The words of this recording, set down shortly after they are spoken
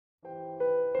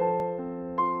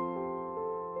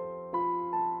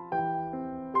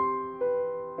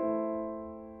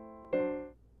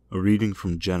A reading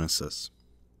from Genesis.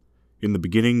 In the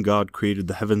beginning God created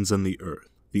the heavens and the earth.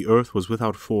 The earth was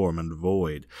without form and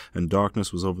void, and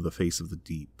darkness was over the face of the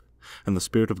deep. And the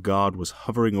Spirit of God was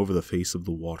hovering over the face of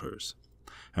the waters.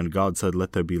 And God said,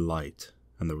 "Let there be light."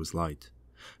 And there was light.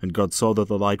 And God saw that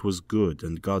the light was good,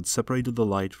 and God separated the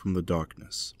light from the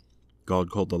darkness. God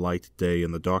called the light day,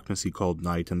 and the darkness he called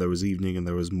night, and there was evening and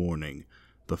there was morning,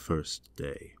 the first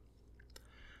day.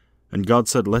 And God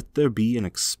said, "Let there be an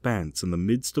expanse in the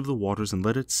midst of the waters, and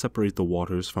let it separate the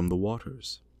waters from the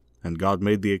waters." And God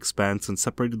made the expanse, and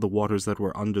separated the waters that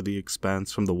were under the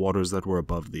expanse from the waters that were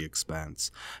above the expanse.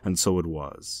 And so it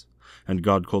was. And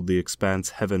God called the expanse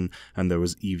heaven, and there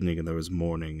was evening and there was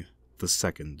morning, the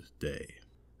second day.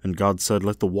 And God said,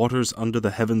 "Let the waters under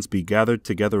the heavens be gathered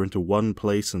together into one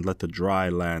place, and let the dry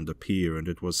land appear." And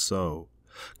it was so.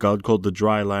 God called the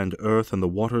dry land earth, and the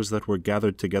waters that were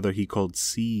gathered together he called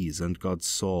seas, and God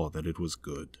saw that it was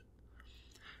good.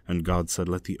 And God said,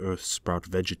 "Let the earth sprout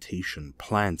vegetation,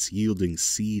 plants yielding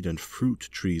seed, and fruit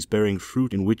trees bearing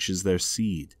fruit in which is their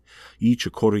seed, each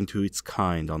according to its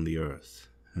kind on the earth."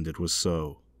 And it was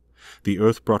so. The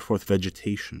earth brought forth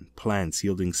vegetation, plants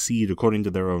yielding seed according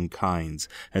to their own kinds,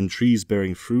 and trees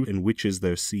bearing fruit in which is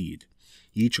their seed,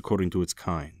 each according to its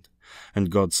kind.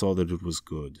 And God saw that it was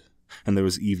good. And there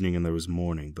was evening and there was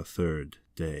morning, the third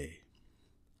day.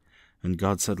 And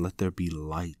God said, "Let there be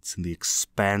lights in the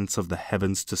expanse of the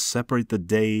heavens to separate the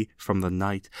day from the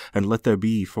night, and let there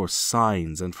be for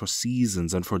signs and for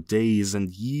seasons and for days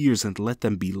and years, and let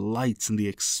them be lights in the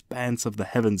expanse of the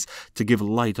heavens to give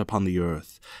light upon the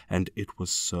earth." And it was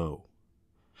so.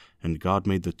 And God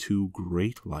made the two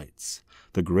great lights,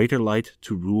 the greater light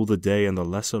to rule the day, and the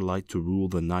lesser light to rule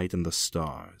the night, and the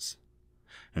stars.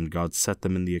 And God set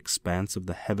them in the expanse of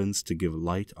the heavens to give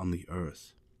light on the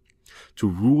earth, to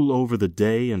rule over the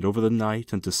day and over the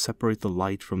night, and to separate the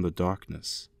light from the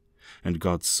darkness. And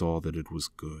God saw that it was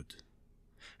good.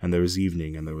 And there was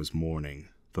evening and there was morning,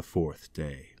 the fourth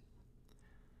day.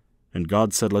 And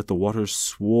God said, "Let the waters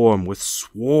swarm with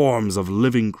swarms of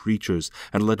living creatures,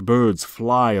 and let birds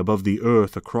fly above the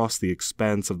earth across the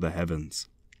expanse of the heavens."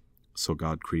 So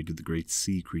God created the great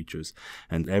sea creatures,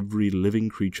 and every living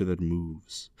creature that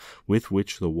moves, with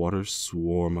which the waters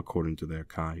swarm according to their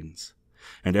kinds,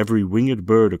 and every winged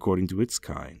bird according to its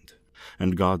kind.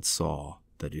 And God saw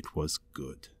that it was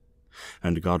good.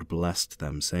 And God blessed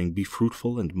them, saying, "Be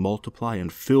fruitful and multiply,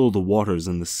 and fill the waters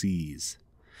and the seas,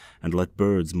 and let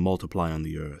birds multiply on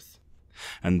the earth."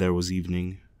 And there was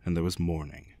evening and there was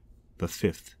morning, the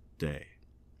fifth day.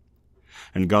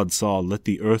 And God saw, "Let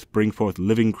the earth bring forth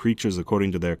living creatures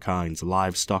according to their kinds,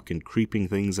 livestock and creeping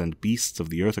things, and beasts of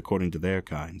the earth according to their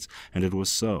kinds." And it was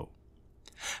so.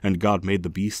 And God made the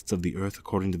beasts of the earth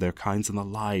according to their kinds, and the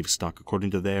livestock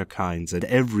according to their kinds, and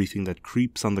everything that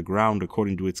creeps on the ground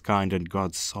according to its kind. And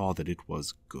God saw that it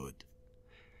was good.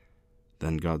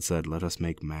 Then God said, "Let us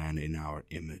make man in our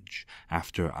image,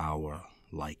 after our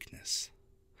likeness.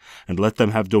 And let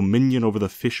them have dominion over the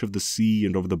fish of the sea,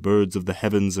 and over the birds of the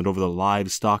heavens, and over the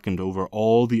livestock, and over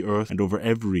all the earth, and over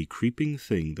every creeping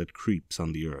thing that creeps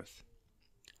on the earth."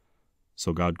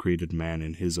 So God created man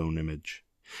in his own image.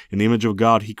 In the image of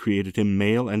God he created him,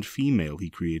 male and female he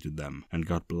created them, and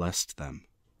God blessed them.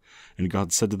 And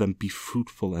God said to them, "Be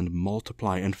fruitful and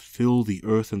multiply, and fill the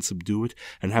earth and subdue it,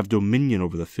 and have dominion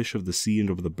over the fish of the sea, and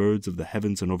over the birds of the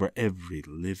heavens, and over every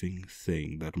living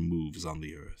thing that moves on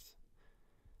the earth."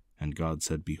 And God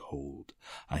said, "Behold,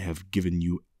 I have given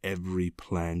you every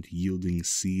plant yielding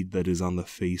seed that is on the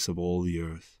face of all the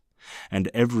earth, and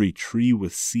every tree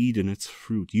with seed in its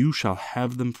fruit. You shall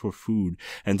have them for food,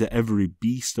 and to every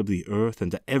beast of the earth,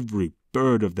 and to every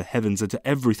bird of the heavens, and to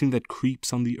everything that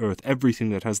creeps on the earth,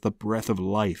 everything that has the breath of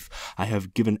life, I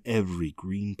have given every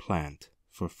green plant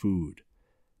for food."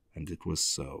 And it was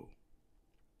so.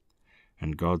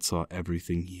 And God saw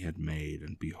everything he had made,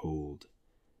 and behold,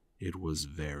 it was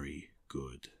very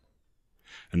good.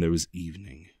 And there was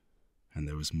evening, and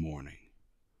there was morning,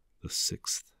 the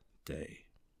sixth day.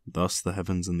 Thus the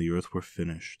heavens and the earth were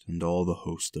finished, and all the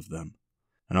host of them.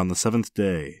 And on the seventh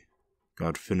day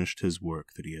God finished his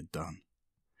work that he had done.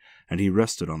 And he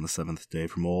rested on the seventh day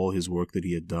from all his work that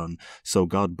he had done. So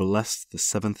God blessed the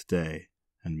seventh day,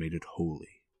 and made it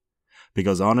holy,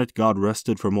 because on it God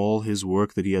rested from all his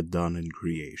work that he had done in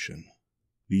creation.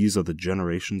 These are the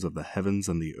generations of the heavens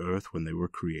and the earth when they were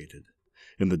created,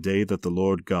 in the day that the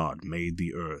Lord God made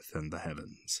the earth and the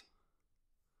heavens.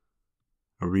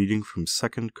 A reading from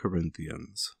 2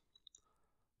 Corinthians.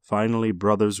 Finally,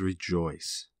 brothers,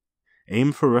 rejoice.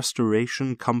 Aim for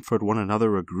restoration, comfort one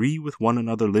another, agree with one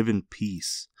another, live in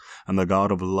peace, and the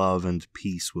God of love and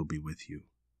peace will be with you.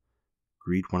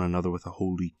 Greet one another with a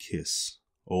holy kiss.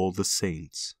 All the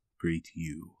saints greet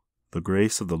you. The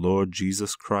grace of the Lord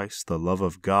Jesus Christ, the love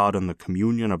of God, and the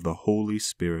communion of the Holy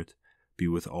Spirit be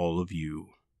with all of you.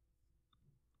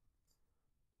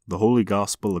 The Holy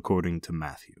Gospel according to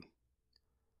Matthew.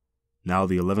 Now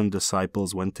the 11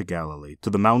 disciples went to Galilee, to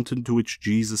the mountain to which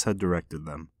Jesus had directed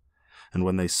them. And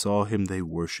when they saw him, they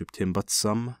worshipped him, but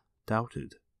some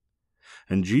doubted.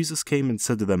 And Jesus came and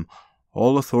said to them,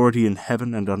 All authority in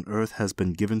heaven and on earth has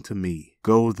been given to me.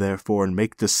 Go, therefore, and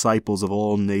make disciples of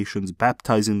all nations,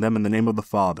 baptizing them in the name of the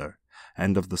Father,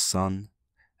 and of the Son,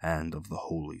 and of the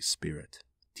Holy Spirit,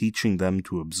 teaching them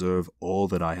to observe all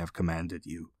that I have commanded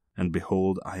you. And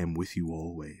behold, I am with you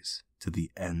always, to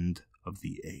the end of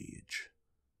the age.